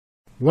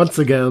Once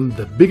again,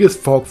 the biggest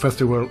folk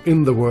festival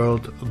in the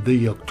world,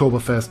 the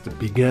Oktoberfest,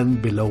 began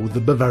below the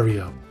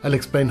Bavaria. I'll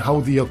explain how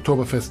the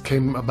Oktoberfest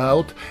came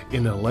about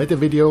in a later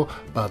video,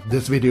 but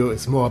this video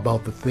is more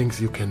about the things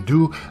you can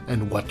do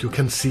and what you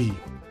can see.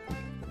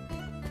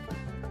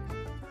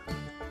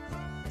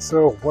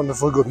 So,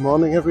 wonderful good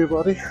morning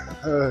everybody.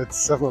 It's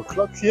 7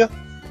 o'clock here,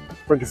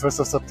 21st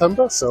of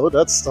September, so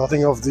that's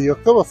starting off the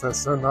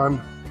Oktoberfest, and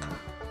I'm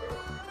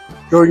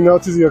going now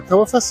to the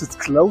Oktoberfest. It's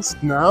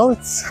closed now.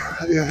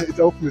 It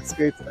opened its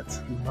gate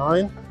at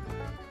 9,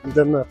 and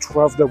then at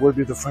 12 there will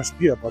be the first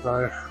beer, but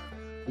I'm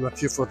not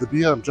here for the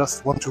beer. I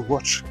just want to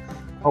watch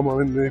how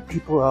many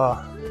people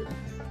are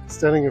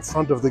standing in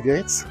front of the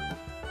gates.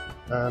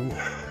 And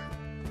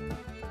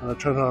when I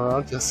turn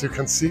around, yes, you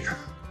can see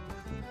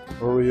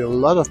already a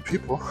lot of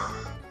people.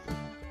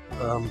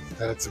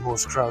 It's the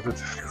most crowded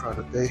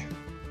day,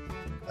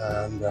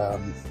 and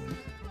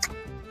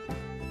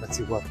let's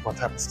see what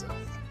happens there.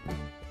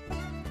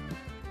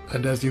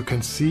 And as you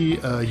can see,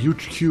 a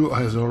huge queue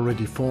has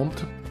already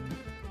formed.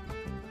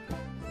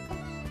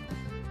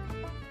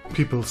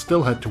 People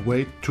still had to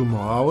wait 2 more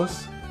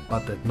hours,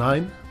 but at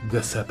 9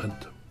 this happened.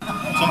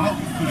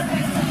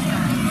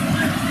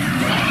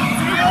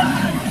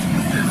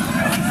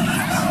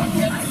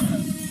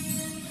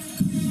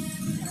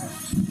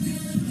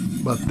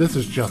 But this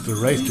is just a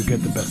race to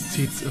get the best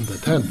seats in the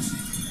tents.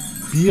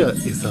 Beer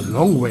is a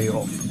long way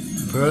off.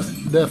 First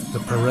there's the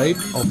parade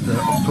of the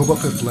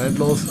Oktoberfest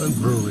landlords and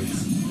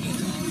breweries.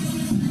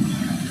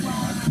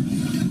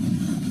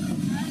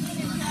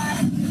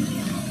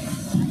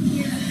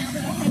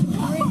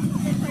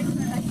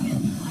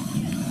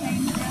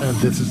 And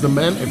this is the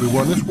man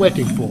everyone is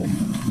waiting for,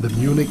 the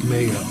Munich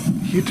mayor.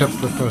 He taps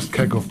the first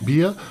keg of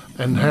beer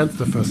and hands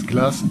the first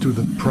glass to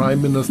the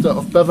Prime Minister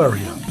of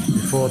Bavaria.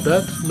 Before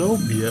that, no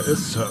beer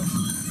is served.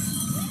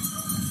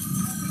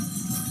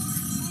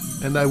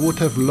 And I would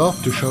have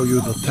loved to show you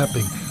the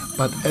tapping,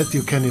 but as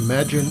you can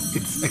imagine,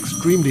 it's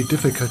extremely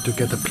difficult to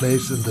get a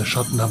place in the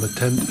Schottenhammer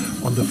tent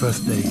on the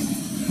first day.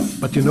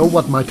 But you know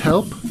what might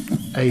help?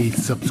 A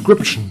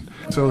subscription.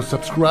 So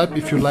subscribe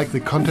if you like the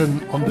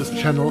content on this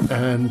channel,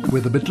 and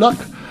with a bit luck,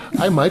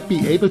 I might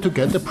be able to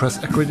get the press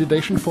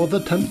accreditation for the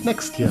tent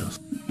next year.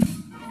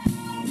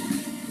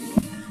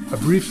 A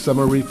brief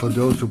summary for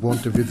those who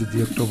want to visit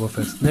the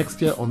Oktoberfest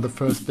next year on the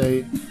first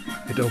day.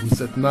 It opens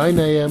at 9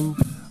 AM,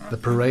 the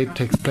parade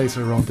takes place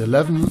around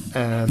 11,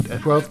 and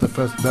at 12 the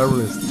first barrel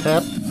is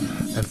tapped,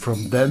 and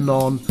from then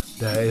on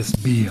there is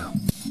beer.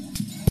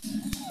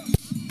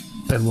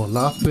 And one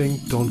last thing,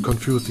 don't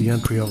confuse the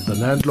entry of the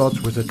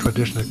landlords with the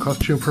traditional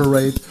costume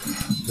parade.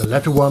 The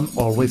latter one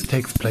always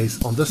takes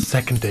place on the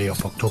second day of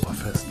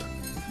Oktoberfest.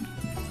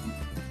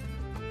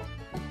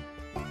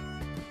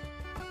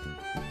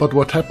 But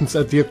what happens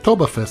at the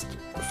Oktoberfest?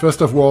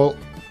 First of all,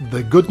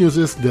 the good news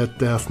is that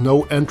there's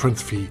no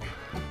entrance fee.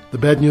 The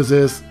bad news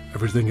is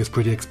everything is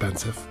pretty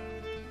expensive.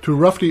 To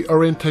roughly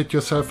orientate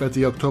yourself at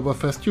the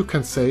Oktoberfest, you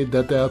can say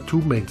that there are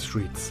 2 main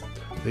streets.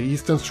 The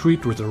eastern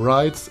street with the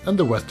rides and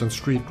the western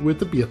street with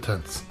the beer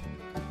tents.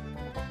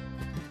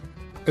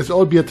 As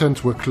all beer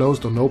tents were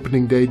closed on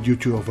opening day due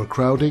to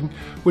overcrowding,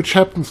 which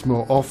happens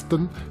more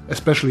often,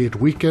 especially at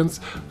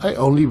weekends, I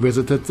only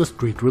visited the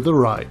street with the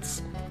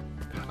rides.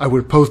 I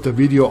will post a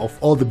video of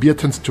all the beer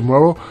tents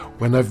tomorrow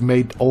when I've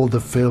made all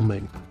the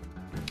filming.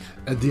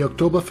 At the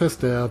Oktoberfest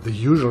there are the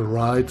usual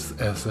rides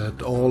as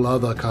at all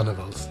other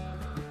carnivals.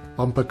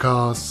 Bumper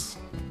cars,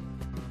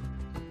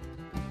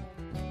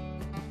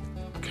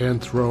 can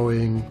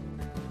throwing,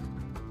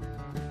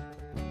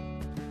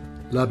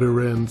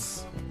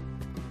 labyrinths,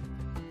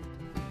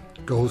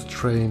 ghost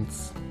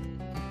trains,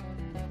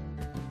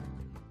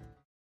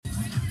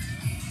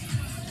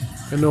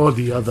 and all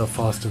the other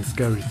fast and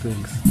scary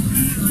things.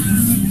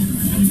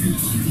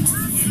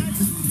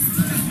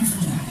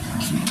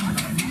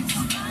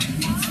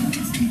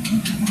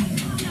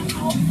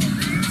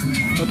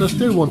 But I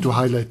still want to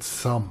highlight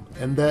some,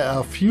 and there are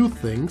a few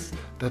things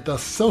that are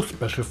so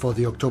special for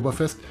the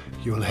Oktoberfest,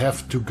 you'll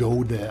have to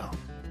go there.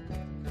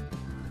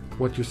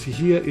 What you see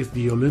here is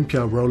the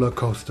Olympia roller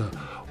coaster,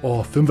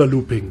 or Fünfer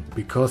looping,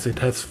 because it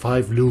has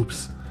 5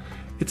 loops.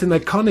 It's an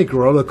iconic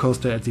roller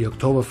coaster at the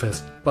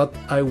Oktoberfest, but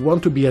I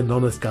want to be an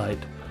honest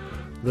guide.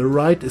 The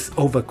ride is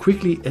over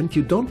quickly and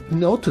you don't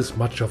notice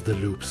much of the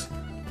loops.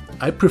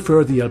 I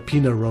prefer the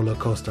Alpina roller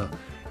coaster.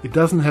 It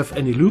doesn't have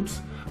any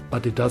loops,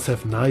 but it does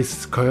have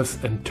nice curves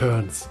and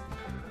turns.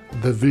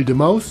 The Wilde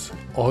Maus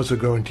also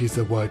guarantees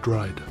a wide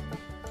ride.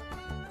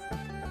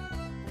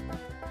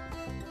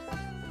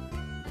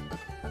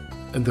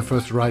 And the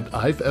first ride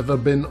I've ever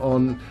been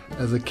on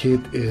as a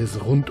kid is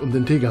Rund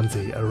den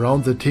Tegernsee,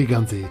 around the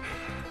Tegernsee.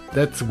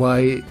 That's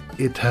why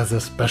it has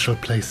a special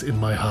place in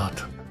my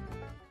heart.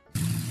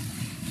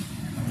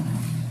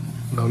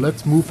 Now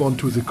let's move on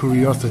to the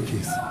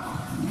curiosities.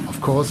 Of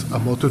course, a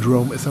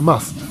Motodrom is a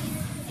must.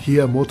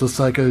 Here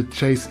motorcycles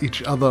chase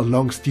each other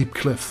along steep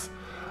cliffs.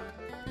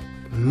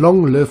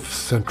 Long live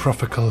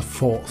centrifugal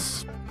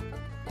force.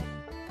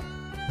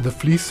 The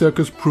flea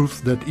circus proves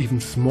that even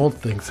small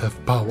things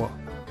have power.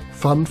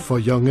 Fun for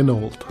young and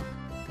old.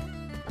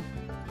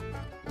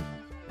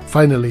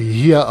 Finally,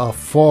 here are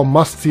 4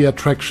 must-see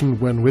attractions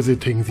when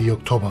visiting the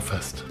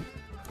Oktoberfest.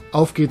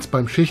 Auf geht's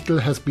beim Schichtl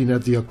has been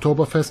at the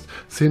Oktoberfest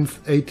since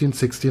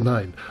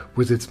 1869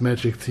 with its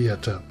magic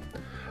theater.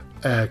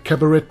 A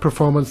cabaret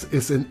performance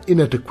is an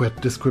inadequate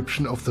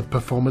description of the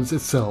performance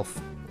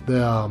itself.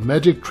 There are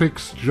magic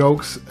tricks,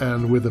 jokes,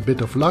 and with a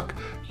bit of luck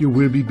you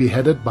will be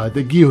beheaded by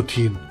the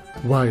guillotine.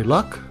 Why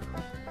luck?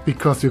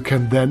 Because you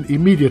can then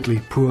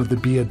immediately pour the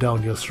beer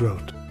down your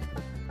throat.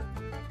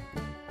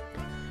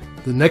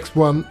 The next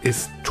one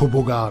is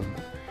Toboggan.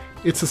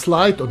 It's a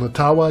slide on a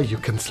tower you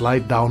can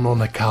slide down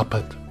on a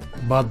carpet.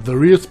 But the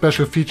real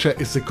special feature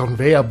is the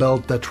conveyor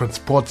belt that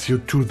transports you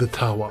to the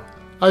tower.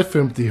 I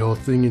filmed the whole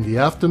thing in the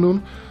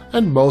afternoon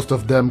and most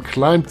of them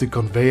climbed the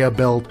conveyor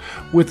belt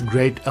with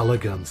great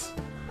elegance.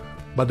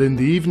 But in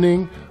the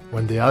evening,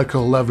 when the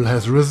alcohol level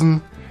has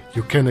risen,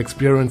 you can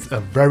experience a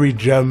very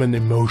German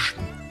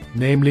emotion,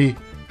 namely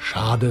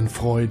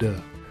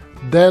Schadenfreude.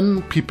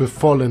 Then people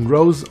fall in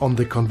rows on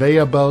the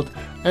conveyor belt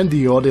and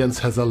the audience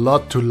has a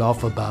lot to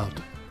laugh about.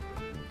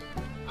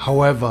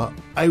 However,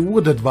 I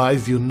would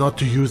advise you not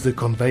to use the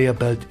conveyor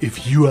belt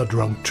if you are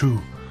drunk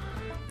too.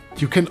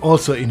 You can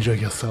also injure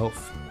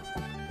yourself.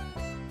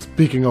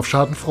 Speaking of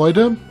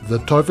Schadenfreude, the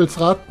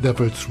Teufelsrad,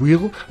 devil's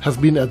wheel, has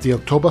been at the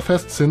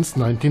Oktoberfest since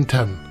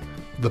 1910.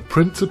 The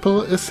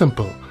principle is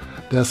simple.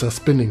 There's a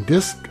spinning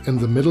disc in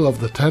the middle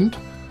of the tent.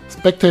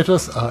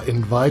 Spectators are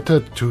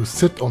invited to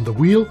sit on the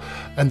wheel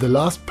and the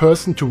last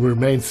person to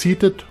remain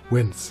seated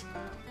wins.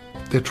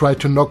 They try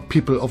to knock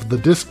people off the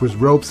disc with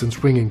ropes and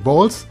swinging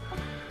balls,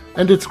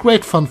 and it's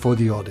great fun for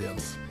the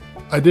audience.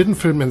 I didn't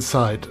film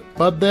inside,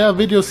 but there are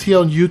videos here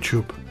on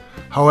YouTube.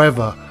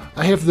 However,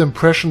 I have the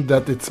impression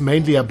that it's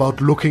mainly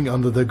about looking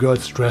under the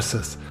girls'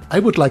 dresses. I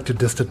would like to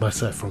distance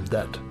myself from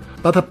that.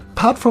 But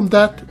apart from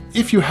that,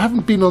 if you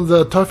haven't been on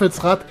the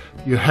Teufelsrad,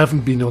 you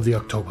haven't been on the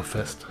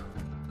Oktoberfest.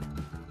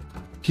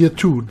 Here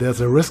too,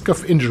 there's a risk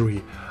of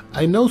injury.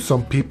 I know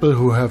some people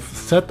who have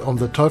sat on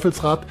the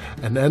Teufelsrad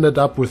and ended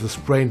up with a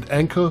sprained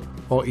ankle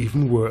or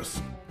even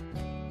worse.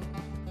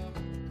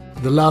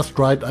 The last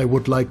ride I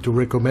would like to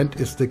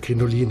recommend is the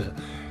Krinoline.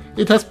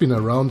 It has been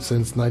around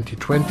since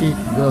 1920.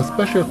 The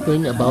special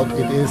thing about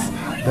it is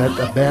that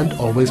a band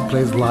always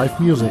plays live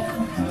music.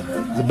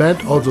 The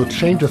band also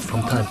changes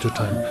from time to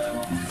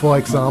time. For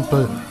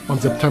example, on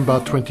September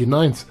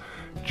 29th,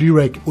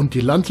 G-Reg und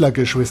die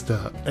Landlords,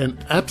 an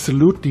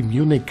absolutely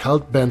Munich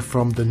cult band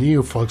from the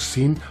neo-folk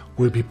scene,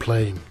 will be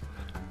playing.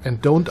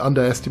 And don't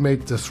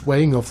underestimate the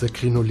swaying of the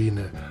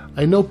Krinoline.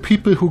 I know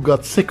people who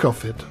got sick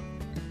of it,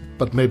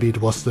 but maybe it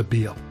was the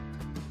beer.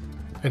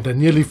 And I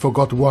nearly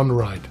forgot one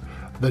ride,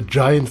 the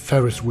giant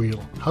Ferris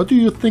wheel. How do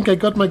you think I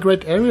got my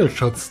great aerial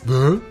shots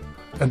there?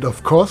 And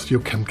of course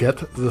you can get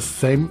the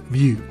same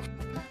view.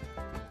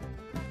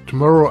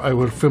 Tomorrow I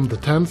will film the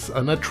tents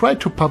and I try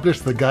to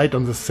publish the guide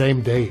on the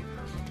same day.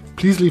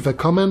 Please leave a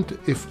comment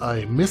if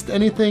I missed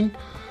anything.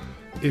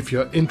 If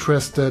you're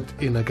interested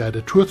in a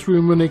guided tour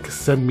through Munich,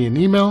 send me an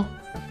email.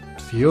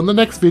 See you in the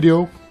next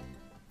video.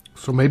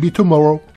 So maybe tomorrow.